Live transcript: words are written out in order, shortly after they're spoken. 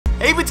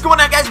Hey, what's going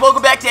on, guys?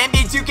 Welcome back to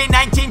NBA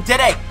 2K19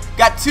 today.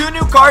 Got two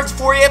new cards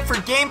for you for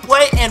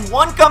gameplay, and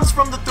one comes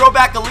from the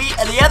Throwback Elite,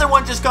 and the other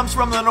one just comes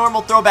from the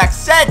normal Throwback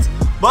set.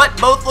 But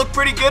both look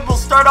pretty good. We'll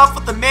start off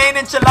with the main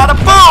enchilada.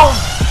 Boom!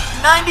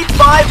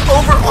 95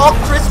 overall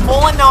Chris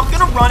Mullin. Now, I'm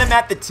going to run him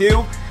at the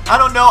 2. I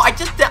don't know.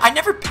 I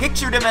never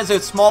pictured him as a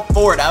small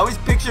forward. I always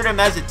pictured him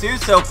as a 2,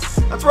 so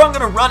that's where I'm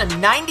going to run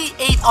him.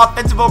 98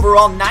 offensive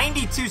overall,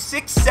 92,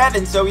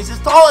 6'7", so he's as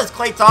tall as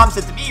Klay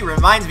Thompson. To me, he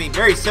reminds me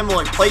very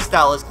similar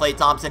playstyle as Klay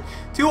Thompson.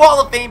 2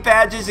 Hall of Fame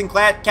badges and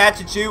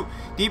catch and shoot.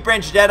 Deep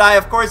range Deadeye.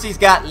 Of course, he's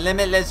got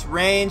limitless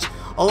range,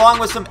 along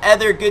with some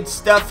other good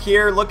stuff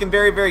here. Looking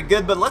very, very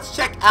good. But let's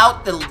check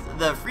out the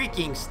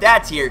freaking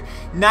stats here.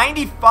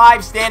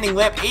 95 standing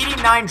lip,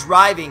 89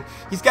 driving.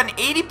 He's got an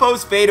 80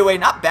 post fadeaway.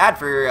 Not bad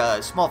for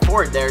a small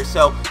forward there.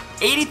 So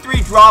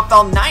 83 drop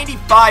foul,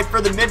 95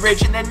 for the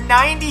mid-range, and then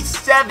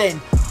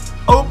 97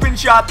 open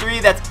shot 3.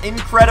 That's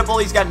incredible.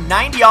 He's got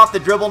 90 off the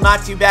dribble,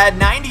 not too bad.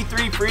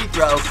 93 free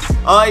throw.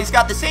 He's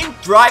got the same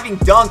driving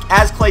dunk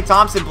as Klay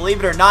Thompson,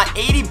 believe it or not.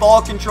 80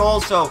 ball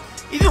control, so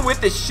even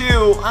with the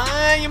shoe,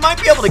 you might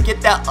be able to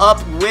get that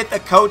up with a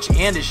coach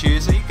and a shoe,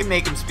 so you can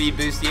make him speed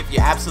boosty if you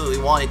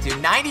absolutely wanted to.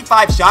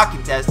 95 shot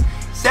contest,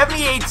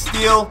 78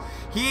 steal.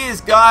 He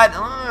has got,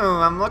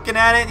 I'm looking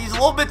at it, he's a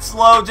little bit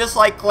slow, just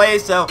like Klay,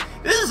 so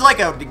this is like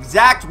an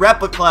exact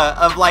replica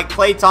of like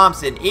Klay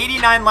Thompson.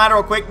 89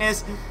 lateral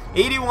quickness,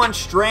 81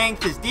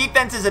 strength. His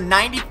defense is a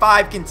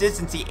 95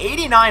 consistency,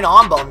 89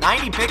 on ball,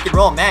 90 pick and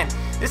roll. Man,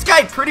 this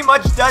guy pretty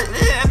much does,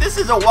 this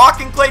is a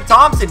walking Klay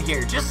Thompson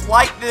here, just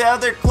like the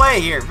other Klay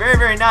here. Very,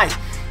 very nice.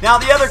 Now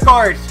the other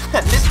card,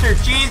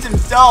 Mr. Cheese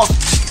himself,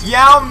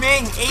 Yao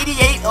Ming,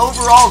 88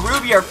 overall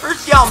Ruby, our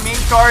first Yao Ming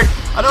card.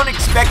 I don't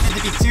expect it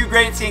to be too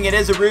great seeing it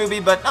is a Ruby,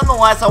 but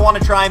nonetheless I want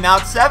to try him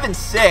out.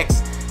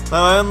 7'6". The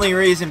only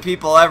reason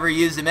people ever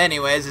use him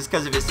anyways is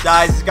because of his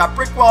size. He's got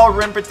brick wall,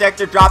 rim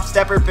protector, drop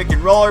stepper, pick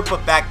and roller,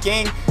 put back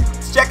king.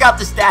 Let's check out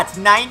the stats.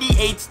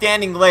 98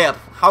 standing layup.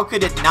 How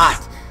could it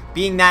not?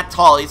 Being that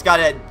tall. He's got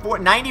a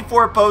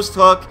 94 post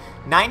hook,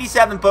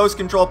 97 post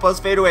control,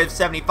 post fadeaway of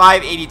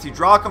 75, 82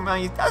 draw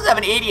combine. He does have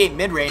an 88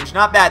 mid-range.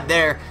 Not bad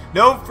there.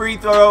 No free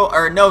throw,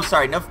 or no,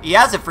 sorry, no, he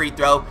has a free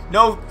throw.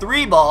 No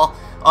 3-ball.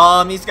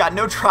 He's got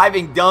no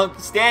driving dunk,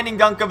 standing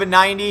dunk of a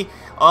 90.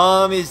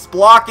 His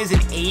block is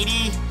an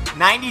 80.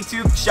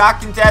 92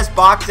 shot contest,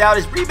 box out.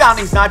 His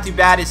rebounding's not too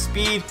bad. His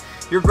speed,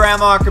 your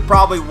grandma could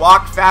probably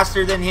walk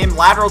faster than him.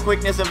 Lateral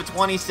quickness of a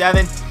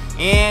 27.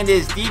 And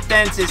his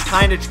defense is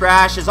kind of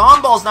trash. His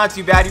on-ball's not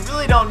too bad. You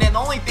really don't need. The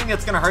only thing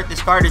that's going to hurt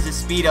this card is his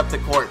speed up the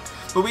court.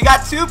 But we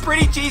got two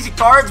pretty cheesy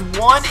cards,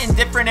 one in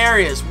different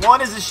areas. One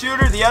is a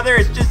shooter, the other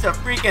is just a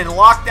freaking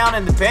lockdown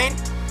in the paint.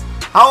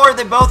 How are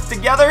they both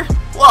together?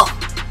 Well,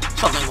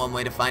 there's only one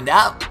way to find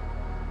out.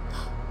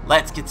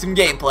 Let's get some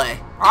gameplay.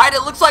 Alright,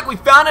 it looks like we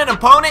found an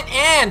opponent,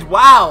 and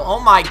wow, oh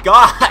my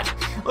god.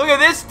 Look at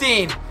this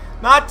team.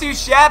 Not too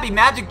shabby.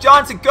 Magic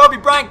Johnson, Kobe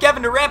Bryant,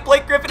 Kevin Durant,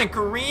 Blake Griffin, and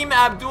Kareem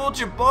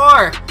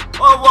Abdul-Jabbar.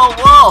 Whoa, whoa,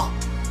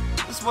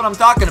 whoa. This is what I'm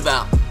talking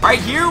about. Alright,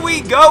 here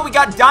we go. We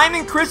got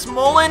Diamond Chris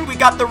Mullin. We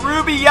got the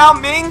Ruby Yao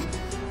Ming.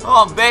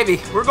 Oh,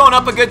 baby. We're going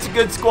up against a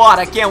good squad.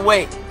 I can't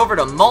wait. Over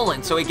to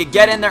Mullin so he could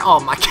get in there.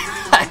 Oh, my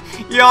God.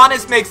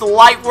 Giannis makes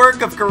light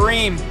work of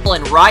Kareem.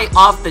 Mullin right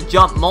off the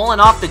jump. Mullin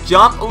off the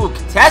jump. Ooh,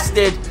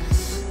 contested.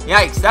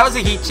 Yikes, that was a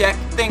heat check.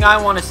 Thing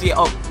I want to see.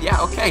 Oh,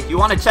 yeah, okay. You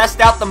want to test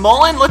out the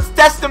Mullin? Let's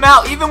test him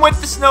out, even with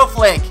the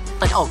snowflake.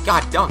 Like, oh,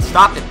 God, don't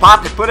stop it.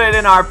 Pop it. Put it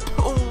in our...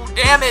 Oh,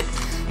 damn it.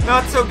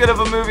 Not so good of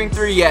a moving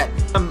 3 yet.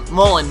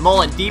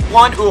 Mullin, deep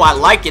one. Ooh, I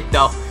like it,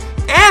 though.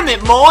 Damn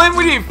it, Mullin.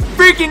 What are you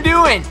freaking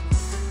doing?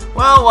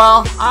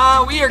 Well,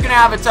 we are going to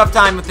have a tough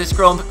time with this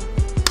girl.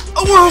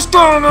 Oh, what's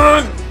going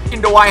on?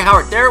 Into Dwight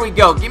Howard. There we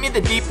go. Give me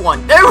the deep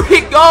one. There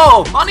we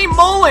go. Money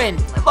Mullin.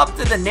 Live up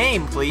to the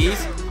name,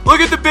 please. Look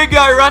at the big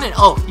guy running.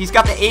 Oh, he's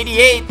got the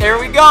 88. There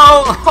we go.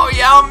 Oh,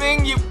 Yao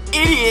Ming, you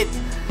idiot.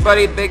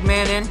 Buddy, big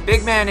man in.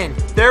 Big man in.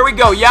 There we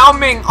go. Yao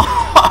Ming.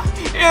 Oh,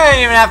 you didn't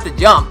even have to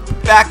jump.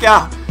 Back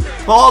out.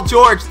 Paul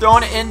George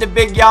throwing it into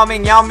big Yao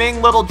Ming. Yao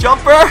Ming, little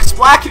jumper.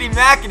 Splackety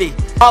mackety.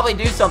 Probably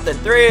do something.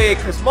 3.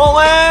 Chris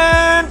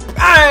Mullin.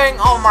 Bang.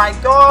 Oh, my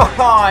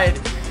God.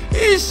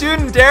 He's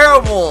shooting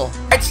terrible.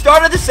 At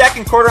start of the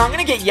second quarter, I'm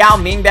going to get Yao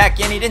Ming back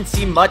in. He didn't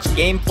see much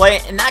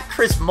gameplay. And that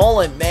Chris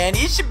Mullin, man,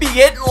 he should be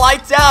hitting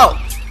lights out.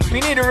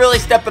 We need to really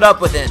step it up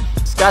with him.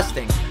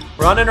 Disgusting.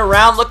 Running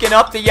around, looking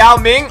up to Yao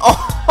Ming.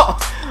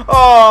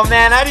 Oh,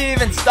 man, I didn't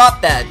even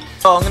stop that.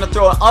 Oh, I'm going to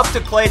throw it up to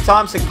Klay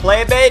Thompson.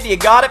 Klay, babe, you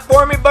got it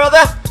for me,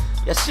 brother?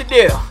 Yes, you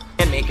do.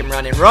 And make him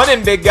run in. Run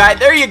in, big guy.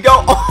 There you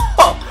go.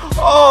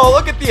 Oh,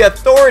 look at the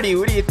authority.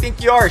 Who do you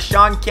think you are,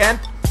 Sean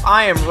Kemp?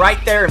 I am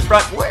right there in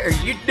front. What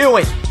are you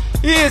doing?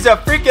 He is a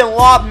freaking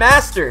lob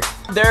master.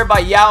 There by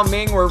Yao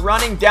Ming. We're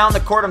running down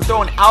the court. I'm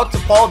throwing out to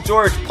Paul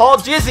George. Paul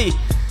Jizzy.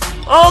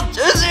 Oh,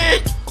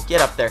 Jizzy.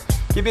 Get up there.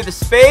 Give me the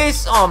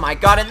space. Oh, my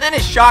God. And then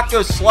his shot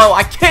goes slow.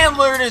 I can't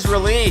learn his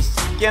release.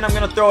 Again, I'm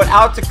going to throw it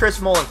out to Chris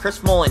Mullin.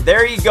 Chris Mullin.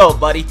 There you go,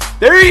 buddy.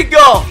 There you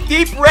go.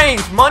 Deep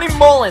range. Money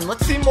Mullin.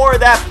 Let's see more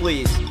of that,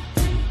 please.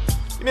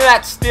 Give me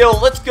that steal.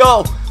 Let's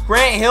go.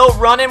 Grant Hill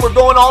running. We're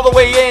going all the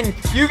way in.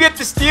 You get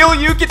the steal,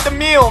 you get the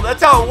meal.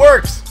 That's how it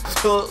works.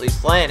 Absolutely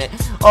slaying it.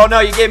 Oh,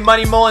 no, you gave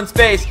Money Mullin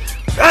space.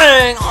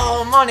 Bang!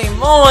 Oh, Money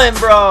Mullin,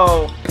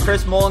 bro.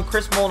 Chris Mullin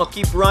will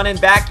keep running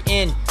back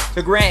in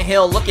to Grant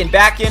Hill. Looking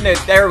back into,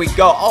 there we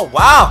go. Oh,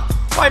 wow.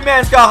 White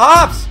man's got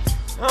hops.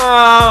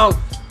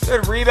 Oh,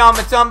 good rebound,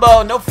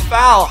 Mutombo. No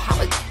foul.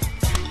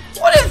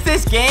 What is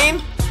this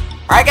game?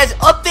 All right, guys,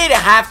 update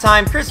at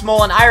halftime. Chris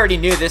Mullin, I already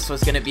knew this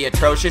was going to be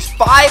atrocious.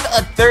 5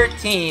 of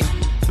 13,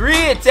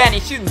 3 of 10.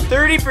 He's shooting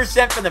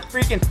 30% from the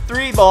freaking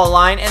 3-ball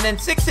line, and then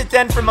 6 of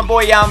 10 from my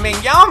boy Yao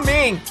Ming. Yao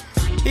Ming,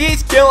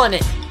 he's killing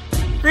it.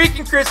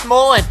 Freaking Chris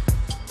Mullin.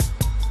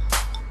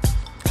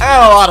 I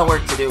got a lot of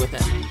work to do with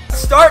him.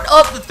 Start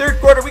of the third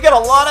quarter. We got a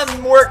lot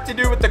of work to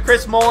do with the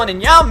Chris Mullin,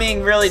 and Yao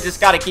Ming really just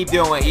got to keep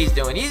doing what he's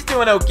doing. He's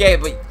doing okay,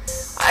 but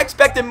I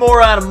expected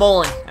more out of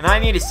Mullin, and I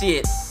need to see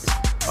it.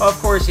 Oh, of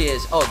course he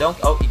is. Oh, don't.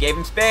 Oh, you gave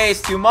him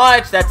space. Too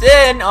much. That's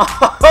in.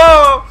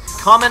 Oh,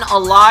 coming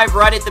alive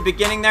right at the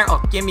beginning there.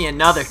 Oh, give me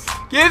another.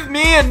 Give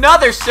me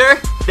another, sir.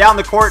 Down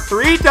the court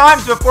 3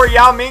 times before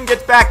Yao Ming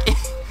gets back in.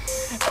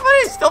 But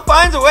he still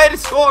finds a way to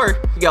score.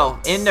 Go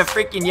into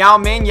freaking Yao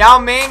Ming. Yao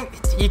Ming,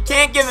 you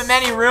can't give him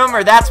any room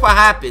or that's what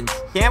happens.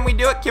 Can we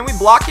do it? Can we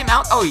block him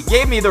out? Oh, he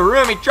gave me the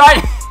room. He tried.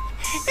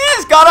 He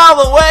just got out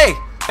of the way.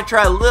 I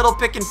try a little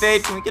pick and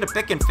fade. Can we get a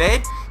pick and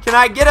fade? Can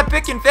I get a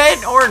pick and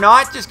fade or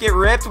not? Just get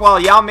ripped while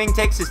Yao Ming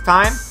takes his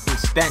time.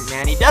 He's spent,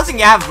 man. He doesn't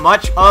have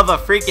much of a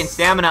freaking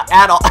stamina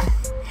at all.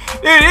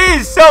 Dude, he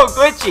is so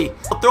glitchy.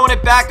 Throwing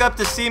it back up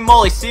to C.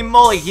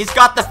 Mully. He's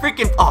got the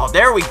freaking... Oh,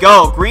 there we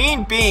go.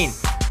 Green bean.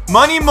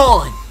 Money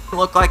Mullin.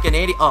 Look like an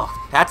 80. Oh,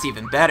 that's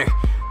even better.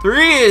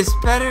 3 is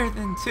better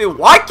than 2.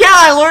 Why can't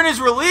I learn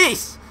his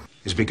release?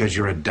 It's because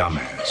you're a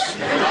dumbass.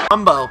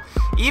 Mutombo,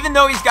 even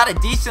though he's got a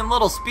decent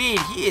little speed,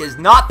 he is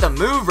not the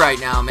move right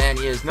now, man.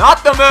 He is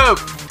not the move.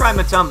 Try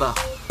Mutombo.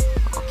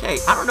 Okay,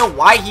 I don't know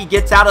why he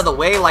gets out of the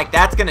way like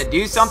that's going to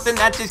do something.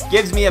 That just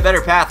gives me a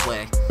better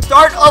pathway.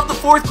 Start of the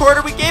fourth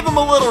quarter. We gave him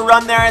a little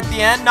run there at the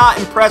end. Not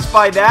impressed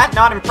by that.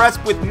 Not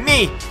impressed with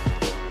me.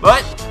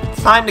 But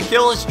it's time to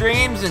kill his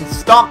dreams and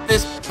stomp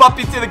this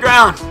puppy to the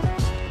ground.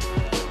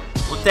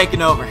 We're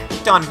taking over.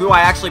 On who I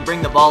actually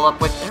bring the ball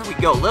up with. There we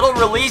go. Little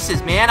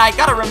releases, man. I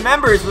gotta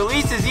remember his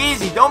release is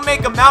easy. Don't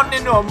make a mountain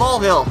into a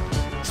molehill.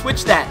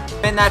 Switch that.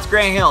 And that's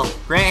Grant Hill.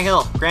 Grant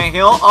Hill.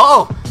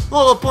 Oh,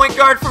 little point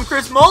guard from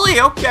Chris Mullin.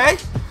 Okay.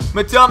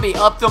 Mutombo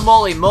up to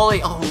Mullin.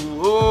 Oh,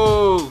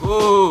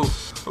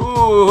 ooh.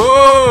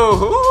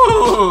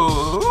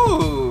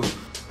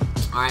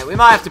 Alright, we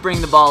might have to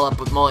bring the ball up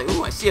with Mullin.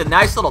 Ooh, I see a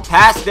nice little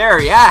pass there.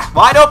 Yeah,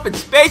 wide open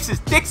spaces.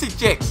 Dixie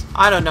chicks.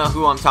 I don't know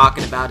who I'm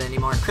talking about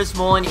anymore. Chris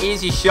Mullin,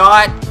 easy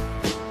shot.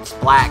 It's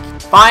black.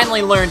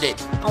 Finally learned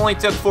it. Only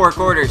took 4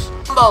 quarters.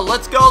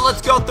 Let's go.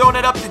 Throwing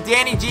it up to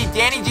Danny G.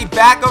 Danny G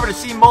back over to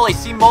C. Mully.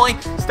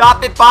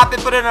 Stop it, pop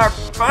it, put it in our...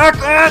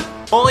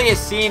 Mully has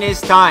seen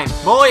his time.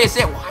 Mully is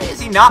it. Why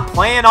is he not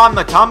playing on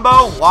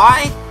Mutombo?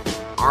 Why?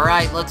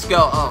 Alright, let's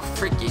go. Oh,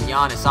 freaking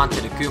Giannis onto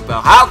the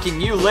Kupo. How can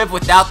you live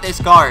without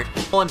this card?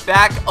 Pulling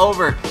back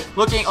over.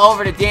 Looking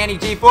over to Danny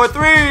G for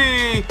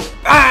 3.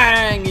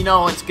 Bang! You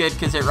know it's good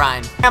because it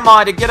rhymed. Come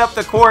on, to get up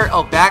the court.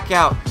 Oh, back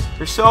out.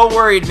 They're so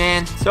worried,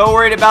 man. So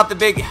worried about the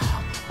big...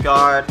 Oh, my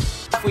God.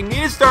 We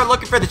need to start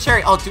looking for the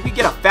cherry. Oh, did we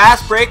get a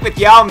fast break with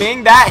Yao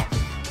Ming?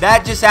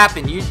 That just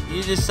happened. You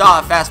just saw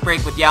a fast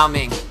break with Yao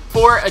Ming.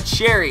 For a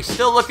cherry.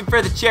 Still looking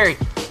for the cherry.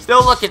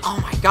 Still looking. Oh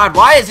my God,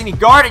 why isn't he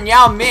guarding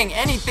Yao Ming?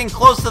 Anything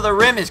close to the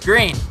rim is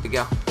green.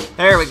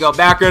 There we go.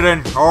 Back it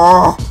in.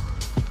 Oh.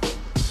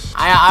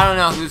 I don't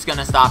know who's going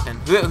to stop him.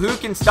 Who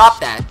can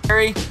stop that?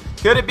 Cherry?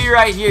 Could it be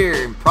right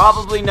here?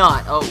 Probably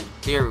not. Oh,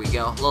 here we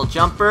go. Little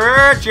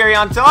jumper. Cherry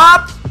on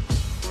top.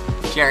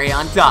 Cherry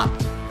on top.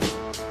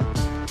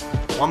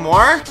 One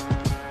more.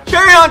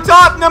 Cherry on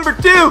top, number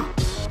 2.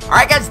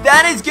 Alright, guys,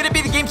 that is going to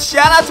be the game.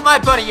 Shout out to my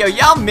buddy,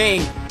 Yao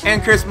Ming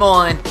and Chris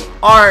Mullin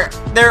are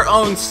their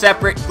own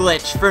separate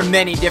glitch for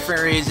many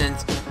different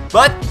reasons.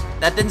 But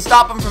that didn't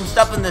stop them from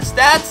stuffing the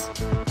stats.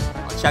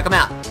 Let's check them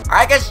out.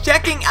 Alright, guys,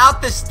 checking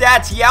out the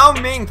stats. Yao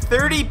Ming,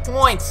 30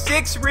 points,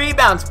 6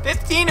 rebounds,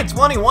 15 to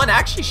 21.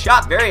 Actually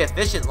shot very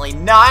efficiently.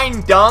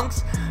 9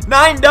 dunks.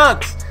 9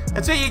 dunks.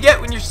 That's what you get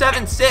when you're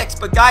 7'6".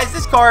 But, guys,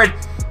 this card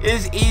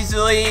is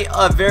easily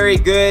a very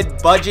good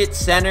budget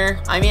center.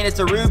 I mean, it's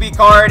a Ruby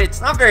card.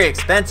 It's not very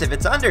expensive.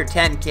 It's under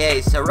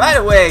 10K. So, right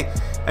away...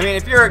 I mean,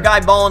 if you're a guy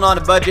balling on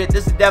a budget,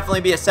 this would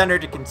definitely be a center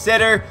to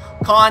consider.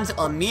 Cons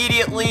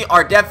immediately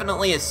are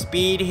definitely his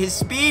speed. His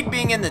speed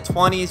being in the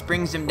 20s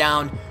brings him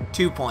down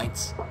 2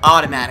 points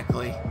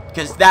automatically,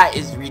 because that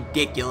is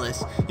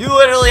ridiculous. You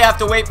literally have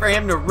to wait for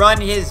him to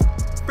run his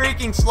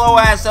freaking slow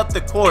ass up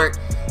the court,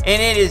 and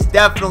it is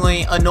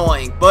definitely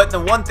annoying. But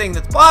the one thing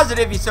that's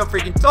positive, he's so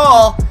freaking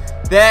tall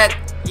that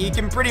he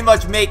can pretty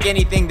much make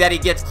anything that he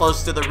gets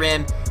close to the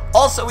rim.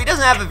 Also, he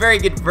doesn't have a very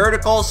good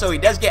vertical, so he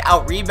does get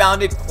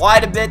out-rebounded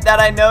quite a bit, that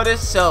I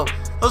noticed. So,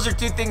 those are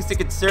 2 things to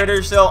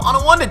consider. So, on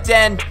a 1 to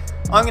 10,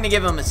 I'm going to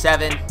give him a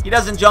 7. He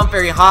doesn't jump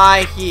very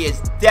high. He is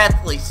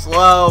deathly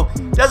slow.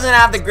 Doesn't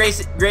have the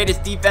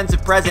greatest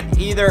defensive presence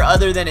either,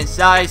 other than his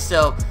size.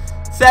 So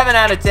 7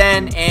 out of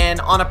 10. And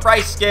on a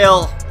price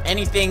scale,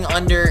 anything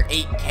under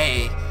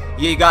 8K,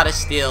 you got to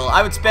steal.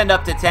 I would spend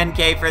up to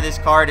 10K for this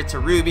card. It's a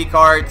Ruby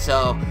card,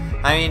 so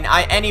I mean,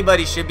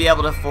 anybody should be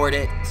able to afford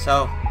it.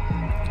 So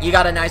you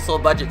got a nice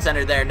little budget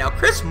center there. Now,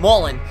 Chris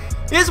Mullin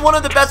is one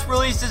of the best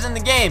releases in the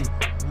game.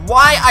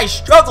 Why I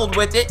struggled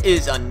with it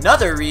is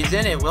another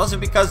reason. It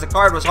wasn't because the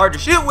card was hard to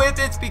shoot with.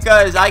 It's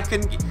because I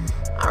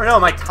don't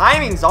know, my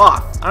timing's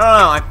off. I don't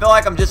know. I feel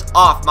like I'm just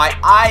off. My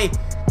eye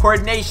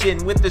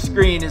coordination with the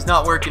screen is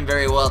not working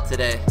very well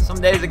today. Some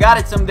days I got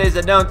it, some days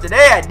I don't.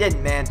 Today I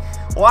didn't, man.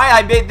 Why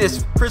I made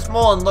this Chris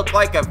Mullin look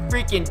like a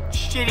freaking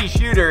shitty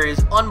shooter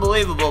is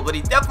unbelievable, but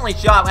he definitely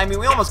shot. I mean,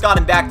 we almost got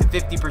him back to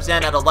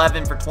 50% at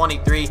 11 for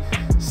 23.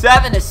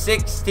 7 to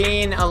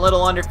 16, a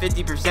little under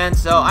 50%.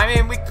 So, I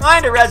mean, we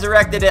kind of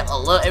resurrected it a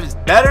little. It was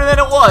better than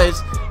it was.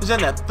 It was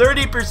in the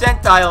 30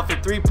 percentile for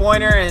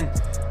three-pointer, and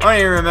I don't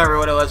even remember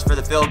what it was for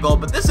the field goal.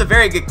 But this is a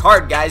very good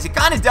card, guys. It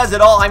kind of does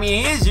it all. I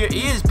mean,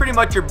 he is pretty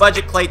much your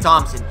budget Klay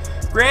Thompson.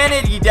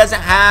 Granted, he doesn't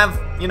have,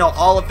 you know,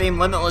 Hall of Fame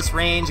limitless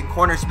range and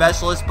corner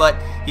specialist, but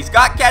he's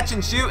got catch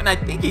and shoot, and I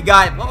think he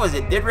got, what was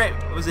it?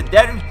 Was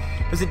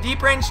it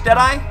deep range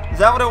Deadeye? Is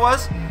that what it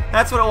was?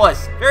 That's what it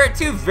was.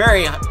 Two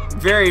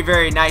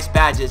very nice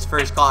badges for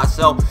his cost.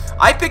 So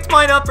I picked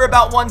mine up for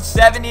about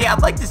 170.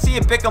 I'd like to see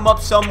you pick them up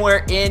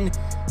somewhere in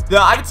the,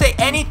 I would say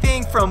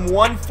anything from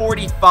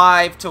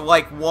 145 to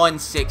like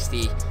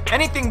 160.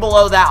 Anything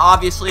below that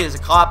obviously is a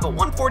cop, but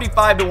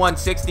 145 to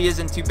 160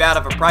 isn't too bad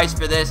of a price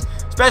for this,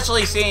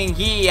 especially seeing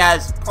he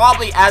has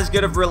probably as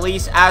good of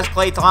release as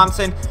Klay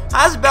Thompson.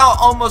 Has about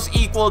almost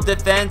equal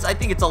defense. I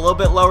think it's a little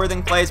bit lower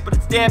than Klay's, but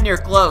it's damn near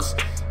close.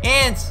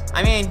 And,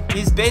 I mean,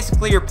 he's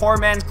basically your poor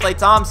man's Klay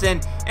Thompson.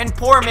 And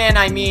poor man,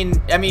 I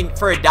mean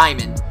for a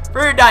diamond.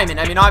 For a diamond,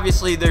 I mean,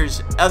 obviously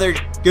there's other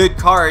good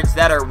cards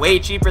that are way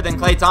cheaper than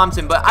Klay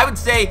Thompson, but I would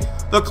say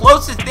the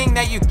closest thing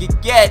that you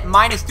could get,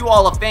 minus 2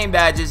 Hall of Fame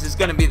badges, is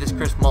going to be this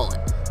Chris Mullin.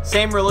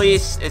 Same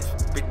release, it's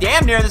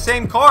damn near the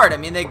same card. I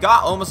mean, they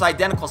got almost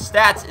identical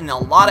stats in a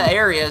lot of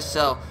areas,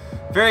 so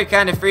very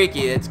kind of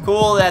freaky. It's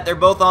cool that they're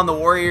both on the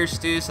Warriors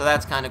too, so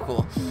that's kind of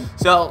cool.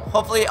 So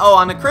hopefully,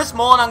 on the Chris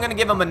Mullin, I'm going to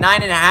give him a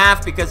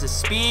 9.5 because of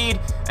speed,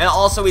 and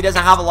also he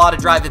doesn't have a lot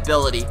of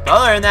drivability. But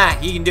other than that,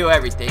 he can do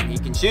everything. He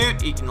can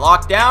shoot, he can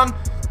lock down,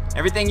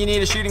 everything you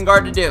need a shooting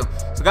guard to do.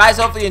 So guys,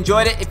 hopefully you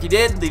enjoyed it. If you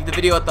did, leave the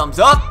video a thumbs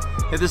up,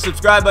 hit the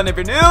subscribe button if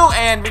you're new,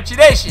 and Richie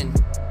Nation,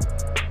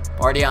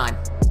 party on.